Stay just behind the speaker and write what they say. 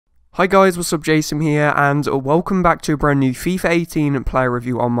Hi guys, what's up, Jason here, and welcome back to a brand new FIFA 18 player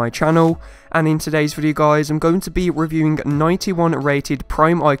review on my channel. And in today's video guys, I'm going to be reviewing 91 rated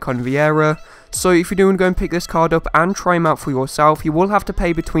Prime Icon Vieira. So if you do want to go and pick this card up and try him out for yourself, you will have to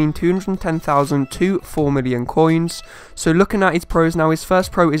pay between 210,000 to 4 million coins. So looking at his pros now, his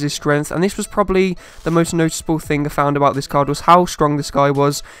first pro is his strength, and this was probably the most noticeable thing I found about this card was how strong this guy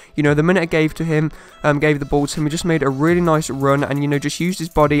was. You know, the minute I gave the ball to him, he just made a really nice run and, you know, just used his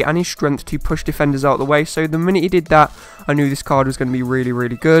body and his strength to push defenders out of the way. So the minute he did that, I knew this card was going to be really,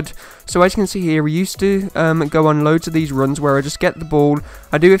 really good. So as you can see here, we used to go on loads of these runs where I just get the ball,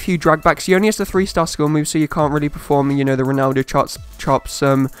 I do a few drag backs. He only has the 3-star skill move, so you can't really perform, you know, the Ronaldo chops,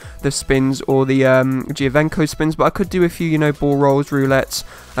 the spins or the Giovenco spins, but I could do a few, you know, ball rolls, roulettes,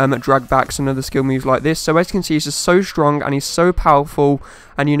 drag backs and other skill moves like this. So as you can see, he's just so strong and he's so powerful,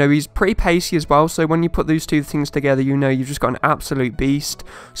 and you know, he's pretty pacey as well. So when you put those two things together, you know, you've just got an absolute beast.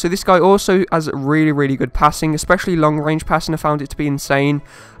 So this guy also has really, really good passing, especially long range passing. I found it to be insane.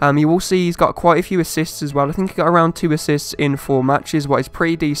 You will see he's got quite a few assists as well. I think he got around 2 assists in 4 matches, what is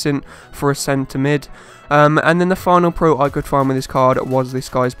pretty decent for a centre mid. And then the final pro I could find with this card was this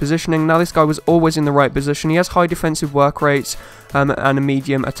guy's positioning. Now this guy was always in the right position. He has high defensive work rates and a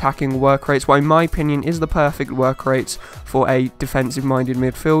medium attacking work rates, what in my opinion is the perfect work rates for a defensive minded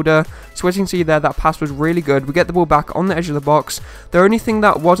midfielder. So as you can see there, that pass was really good. We get the ball back on the edge of the box. The only thing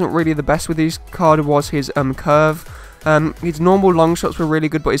that wasn't really the best with his card was his curve. His normal long shots were really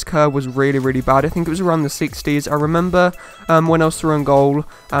good, but his curve was really, really bad. I think it was around the 60s. I remember when I was throwing goal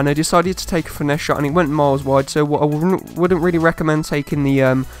and I decided to take a finesse shot and it went miles wide, so I wouldn't really recommend taking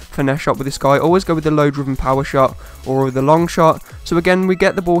the finesse shot with this guy. Always go with the low driven power shot or with the long shot. So again, we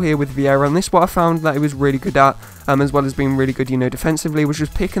get the ball here with Vieira, and this is what I found that he was really good at, as well as being really good, you know, defensively, was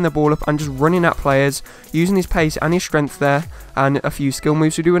just picking the ball up and just running at players, using his pace and his strength there, and a few skill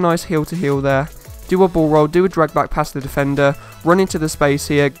moves. So do a nice heel to heel there. Do a ball roll, do a drag back past the defender, run into the space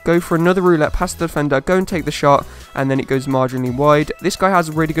here, go for another roulette past the defender, go and take the shot, and then it goes marginally wide. This guy has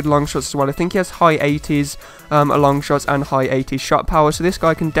really good long shots as well. I think he has high 80s long shots and high 80s shot power, so this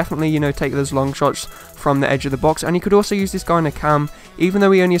guy can definitely, you know, take those long shots from the edge of the box. And you could also use this guy in a cam, even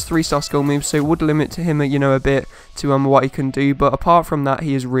though he only has 3-star skill moves, so it would limit to him, you know, a bit to what he can do, but apart from that,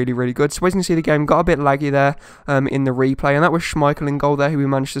 he is really, really good. So as you can see, the game got a bit laggy there in the replay, and that was Schmeichel in goal there, who we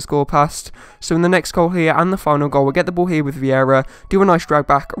managed to score past. So in the next goal here and the final goal, we'll get the ball here with Vieira, do a nice drag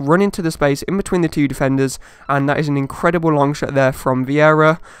back, run into the space in between the two defenders, and that is an incredible long shot there from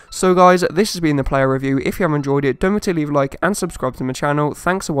Vieira. So guys, this has been the player review. If you have enjoyed it, don't forget to leave a like and subscribe to my channel.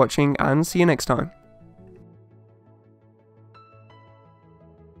 Thanks for watching, and see you next time.